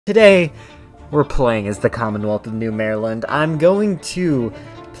Today, we're playing as the Commonwealth of New Mareland. I'm going to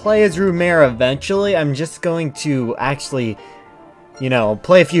play as Rumera eventually. I'm just going to actually,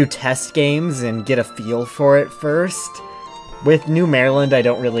 play a few test games and get a feel for it first. With New Mareland, I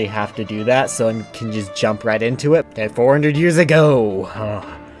don't really have to do that, so I can just jump right into it. Okay, 400 years ago,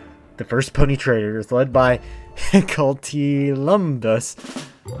 the first pony traders led by Coltolumbus.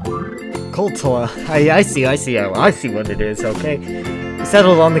 I see what it is, okay. We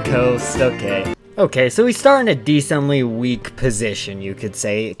settled on the coast, okay. Okay, so we start in a decently weak position, you could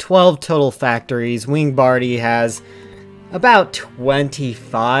say. 12 total factories. Wingbardy has about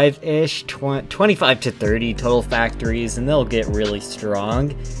 25-ish, 25 to 30 total factories, and they'll get really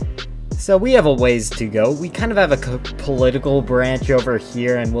strong. So we have a ways to go. We kind of have a political branch over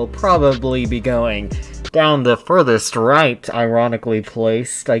here, and we'll probably be going down the furthest right, ironically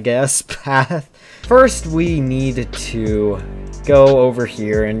placed, I guess, path. First, we need to go over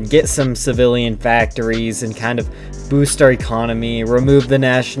here and get some civilian factories and kind of boost our economy, remove the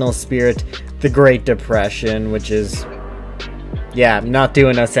national spirit, the Great Depression, which is, yeah, not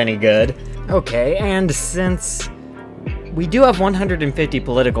doing us any good. Okay, and since we do have 150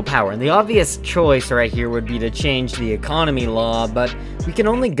 political power, and the obvious choice right here would be to change the economy law, but we can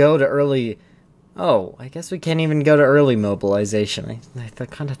only go to early... Oh, I guess we can't even go to early mobilization. I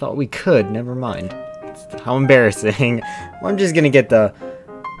kind of thought we could, never mind. How embarrassing. Well, I'm just gonna get the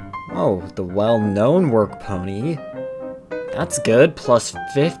well-known work pony. That's good, plus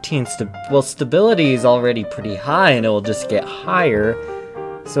 15, well, stability is already pretty high, and it will just get higher.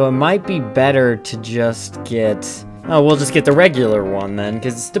 So it might be better to just get... Oh, we'll just get the regular one then,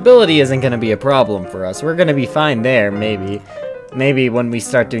 because stability isn't gonna be a problem for us. We're gonna be fine there, maybe. Maybe when we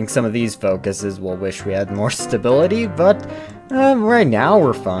start doing some of these focuses, we'll wish we had more stability, but right now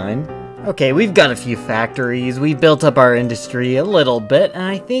we're fine. Okay, we've got a few factories, we built up our industry a little bit, and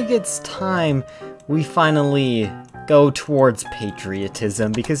I think it's time we finally go towards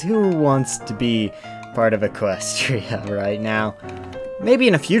patriotism, because who wants to be part of Equestria right now? Maybe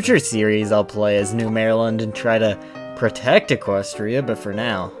in a future series I'll play as New Mareland and try to protect Equestria, but for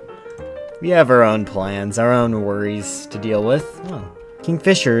now, we have our own plans, our own worries to deal with. Oh.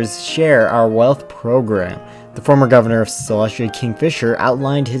 Kingfishers share our wealth program. The former governor of Celestia, Kingfisher,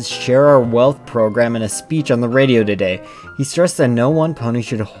 outlined his Share Our Wealth program in a speech on the radio today. He stressed that no one pony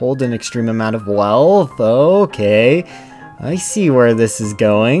should hold an extreme amount of wealth. Okay, I see where this is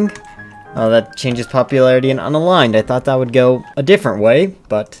going. Oh, that changes popularity and unaligned. I thought that would go a different way,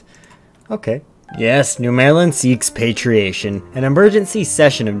 but okay. Yes, New Mareland seeks patriation. An emergency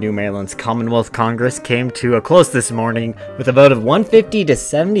session of New Mareland's Commonwealth Congress came to a close this morning with a vote of 150 to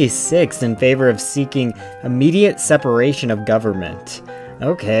 76 in favor of seeking immediate separation of government.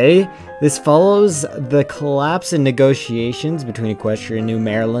 Okay, this follows the collapse in negotiations between Equestria and New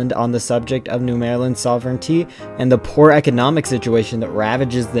Mareland on the subject of New Mareland's sovereignty and the poor economic situation that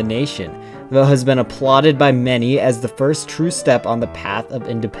ravages the nation. The vote has been applauded by many as the first true step on the path of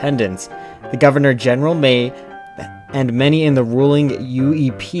independence. The Governor General May and many in the ruling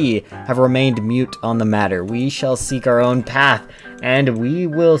UEP have remained mute on the matter. We shall seek our own path, and we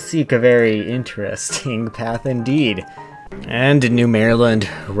will seek a very interesting path indeed. And New Mareland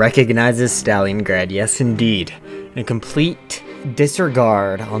recognizes Stalingrad, yes indeed. In complete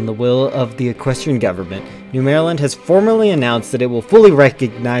disregard on the will of the Equestrian government, New Mareland has formally announced that it will fully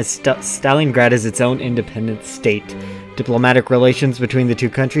recognize Stalingrad as its own independent state. Diplomatic relations between the two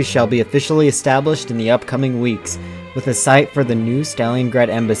countries shall be officially established in the upcoming weeks, with a site for the new Stalingrad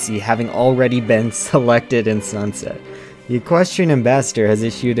embassy having already been selected in Sunset. The Equestrian ambassador has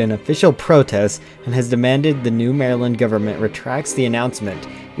issued an official protest and has demanded the New Mareland government retracts the announcement,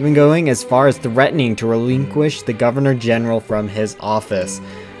 even going as far as threatening to relinquish the Governor General from his office.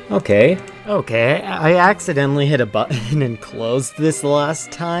 Okay, I accidentally hit a button and closed this last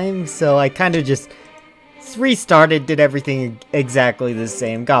time, so I kind of just restarted, did everything exactly the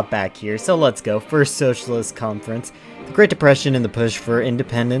same, got back here, so let's go. First Socialist Conference. The Great Depression and the push for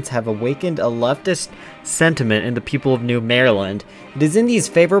independence have awakened a leftist sentiment in the people of New Mareland. It is in these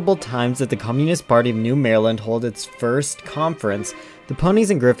favorable times that the Communist Party of New Mareland holds its first conference. The Ponies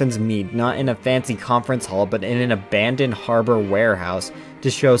and Griffins meet, not in a fancy conference hall, but in an abandoned harbor warehouse, to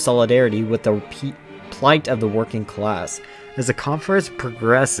show solidarity with the plight of the working class. As the conference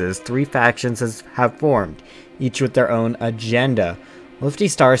progresses, three factions have formed, each with their own agenda. Lofty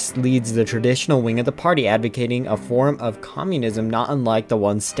Star leads the traditional wing of the party, advocating a form of communism not unlike the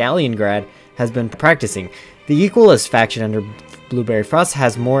one Stalingrad has been practicing. The Equalist faction under Blueberry Frost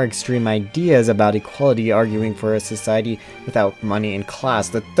has more extreme ideas about equality, arguing for a society without money and class.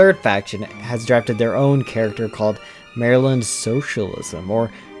 The third faction has drafted their own character called Mareland Socialism,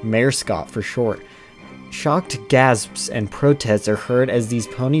 or MARESOC for short. Shocked gasps and protests are heard as these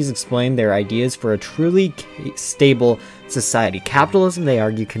ponies explain their ideas for a truly stable society. Capitalism, they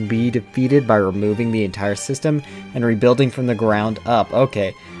argue, can be defeated by removing the entire system and rebuilding from the ground up.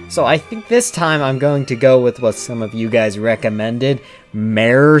 Okay, so I think this time I'm going to go with what some of you guys recommended,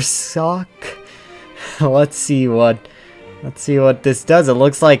 MARESOC. Let's see what this does. It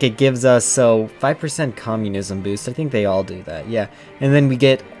looks like it gives us 5% communism boost. I think they all do that. Yeah, and then we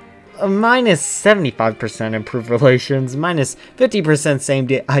get a minus 75% improved relations, minus 50% same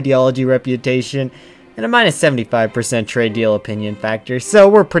ideology reputation, and a minus 75% trade deal opinion factor. So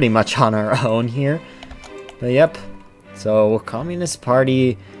we're pretty much on our own here. But yep. So Communist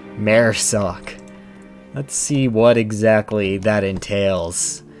Party MARESOC. Let's see what exactly that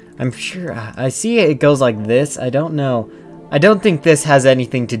entails. I'm sure I see it goes like this. I don't know. I don't think this has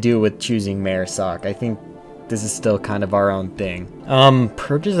anything to do with choosing MARESOC. I think this is still kind of our own thing.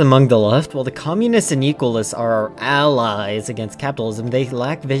 Purges among the left? Well, the communists and equalists are our allies against capitalism. They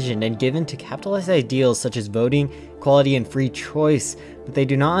lack vision and given to capitalist ideals such as voting, equality, and free choice, but they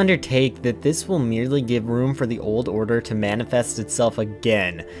do not undertake that this will merely give room for the old order to manifest itself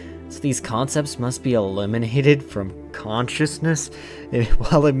again. So these concepts must be eliminated from consciousness.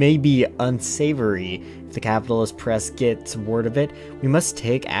 While it may be unsavory if the capitalist press gets word of it, we must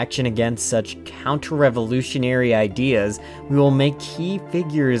take action against such counter-revolutionary ideas. We will make key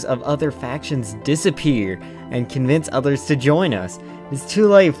figures of other factions disappear and convince others to join us. It's too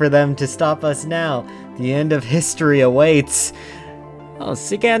late for them to stop us now. The end of history awaits. Oh,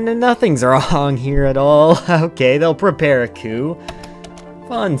 again, nothing's wrong here at all. Okay, they'll prepare a coup.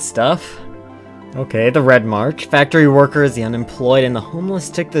 Fun stuff. Okay, the Red March. Factory workers, the unemployed, and the homeless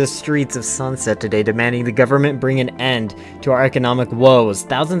took to the streets of Sunset today, demanding the government bring an end to our economic woes.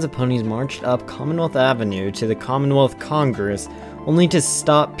 Thousands of ponies marched up Commonwealth Avenue to the Commonwealth Congress, only to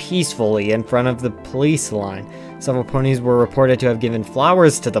stop peacefully in front of the police line. Several ponies were reported to have given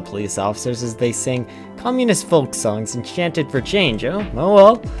flowers to the police officers as they sang communist folk songs and chanted for change. Oh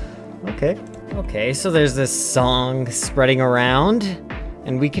well. Okay. Okay, so there's this song spreading around,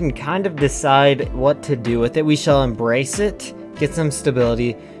 and we can kind of decide what to do with it. We shall embrace it, get some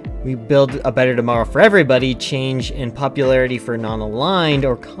stability, we build a better tomorrow for everybody, change in popularity for non-aligned,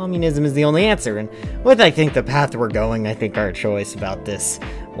 or communism is the only answer. And with, I think, the path we're going, I think our choice about this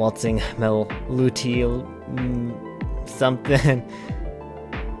waltzing meluti something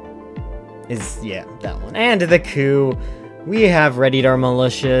is, yeah, that one. And the coup. We have readied our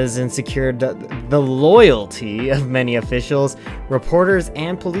militias and secured the loyalty of many officials, reporters,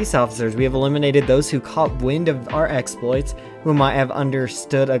 and police officers. We have eliminated those who caught wind of our exploits, who might have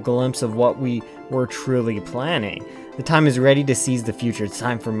understood a glimpse of what we were truly planning. The time is ready to seize the future. It's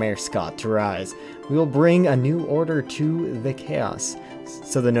time for MARESOC to rise. We will bring a new order to the chaos,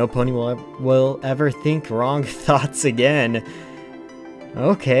 so that no pony will ever think wrong thoughts again.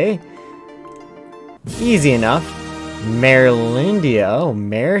 Okay. Easy enough. Marelandia, oh,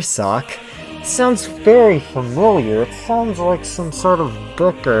 MARESOC. Sounds very familiar. It sounds like some sort of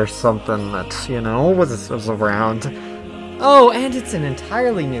book or something that, you know, was around. Oh, and it's an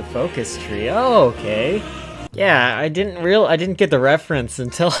entirely new focus tree. Oh, okay. Yeah, I didn't get the reference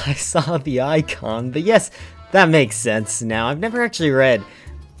until I saw the icon, but yes, that makes sense now. I've never actually read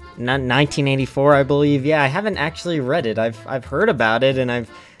 1984, I believe. Yeah, I haven't actually read it. I've heard about it, and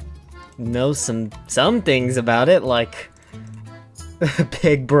I've know some things about it, like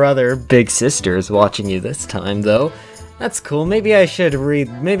Big Brother, Big Sister is watching you this time, though. That's cool. Maybe I should read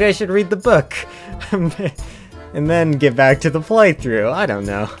the book and then get back to the playthrough. I don't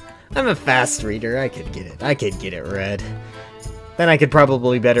know. I'm a fast reader. I could get it read. Then I could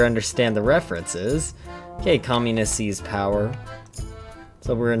probably better understand the references. Okay, communist seize power.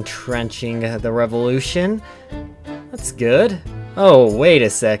 So we're entrenching the revolution. That's good. Oh, wait a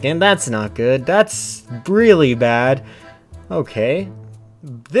second, that's not good. That's really bad. Okay.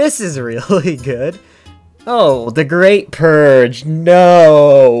 This is really good. Oh, the Great Purge.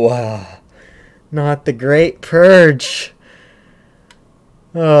 No! Not the Great Purge.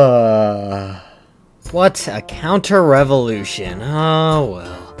 What a counter-revolution. Oh,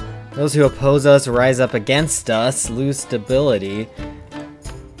 well. Those who oppose us rise up against us, lose stability.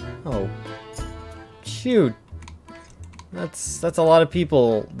 Oh. Shoot. That's a lot of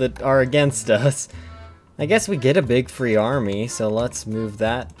people that are against us. I guess we get a big free army, so let's move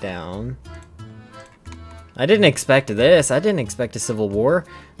that down. I didn't expect this. I didn't expect a civil war.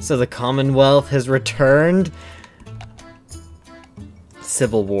 So the Commonwealth has returned.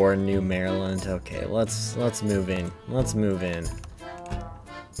 Civil war in New Mareland. Okay, let's move in. Let's move in.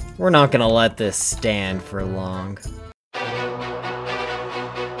 We're not gonna let this stand for long.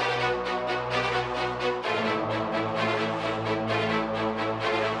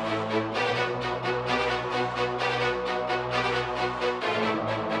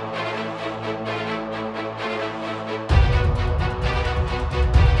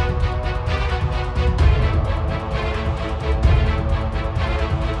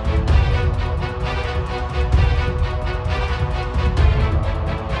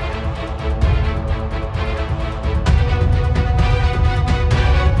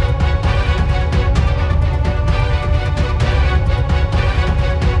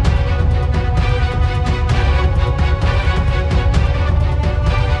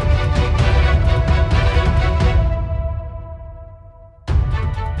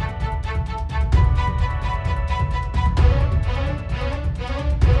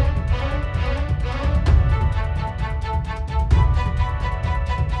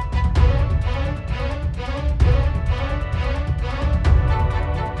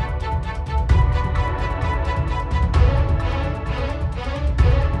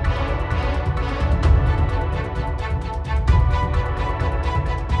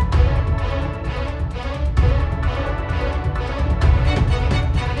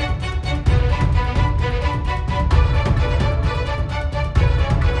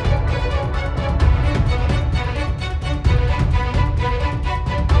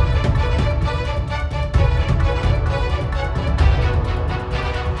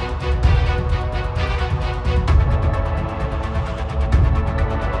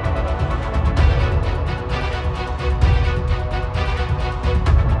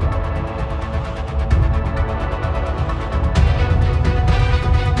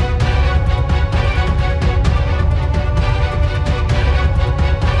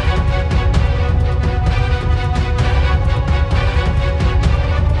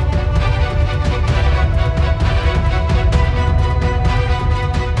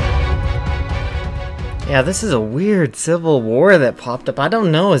 Yeah, this is a weird civil war that popped up. I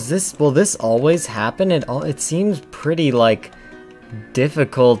don't know, will this always happen? It seems pretty, like,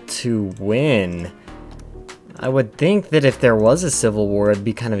 difficult to win. I would think that if there was a civil war, it'd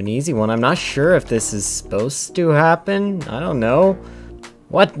be kind of an easy one. I'm not sure if this is supposed to happen. I don't know.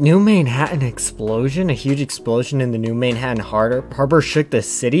 What? New Manhattan explosion? A huge explosion in the New Manhattan harbor shook the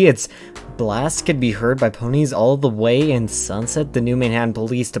city. Its blast could be heard by Ponies all the way in Sunset. The New Manhattan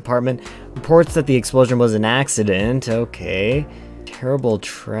Police Department reports that the explosion was an accident. Okay. Terrible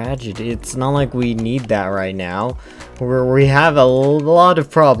tragedy. It's not like we need that right now. We have a lot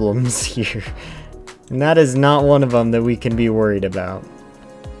of problems here. And that is not one of them that we can be worried about.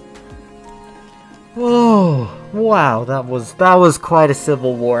 Oh, wow, that was quite a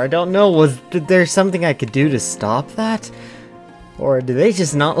civil war. I don't know, was there something I could do to stop that? Or do they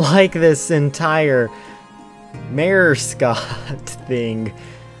just not like this entire MARESOC thing?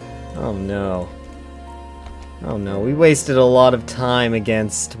 Oh no. Oh no, we wasted a lot of time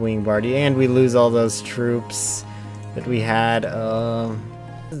against Wingbardy, and we lose all those troops that we had.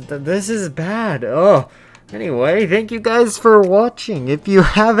 This is bad. Oh. Anyway, thank you guys for watching. If you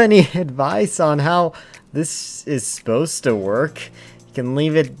have any advice on how this is supposed to work, you can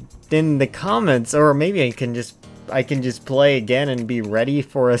leave it in the comments, or maybe I can just play again and be ready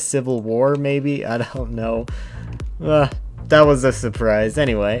for a civil war, maybe? I don't know. That was a surprise.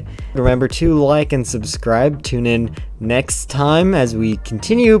 Anyway, remember to like and subscribe. Tune in next time as we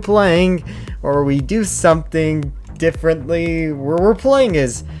continue playing, or we do something differently. We're playing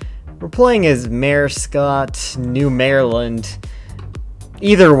as MARESOC, New Mareland.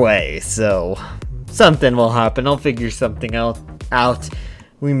 Either way, so something will happen. I'll figure something out.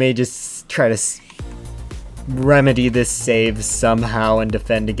 We may just try to remedy this save somehow and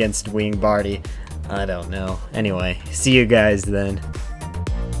defend against Wingbardy. I don't know. Anyway, see you guys then.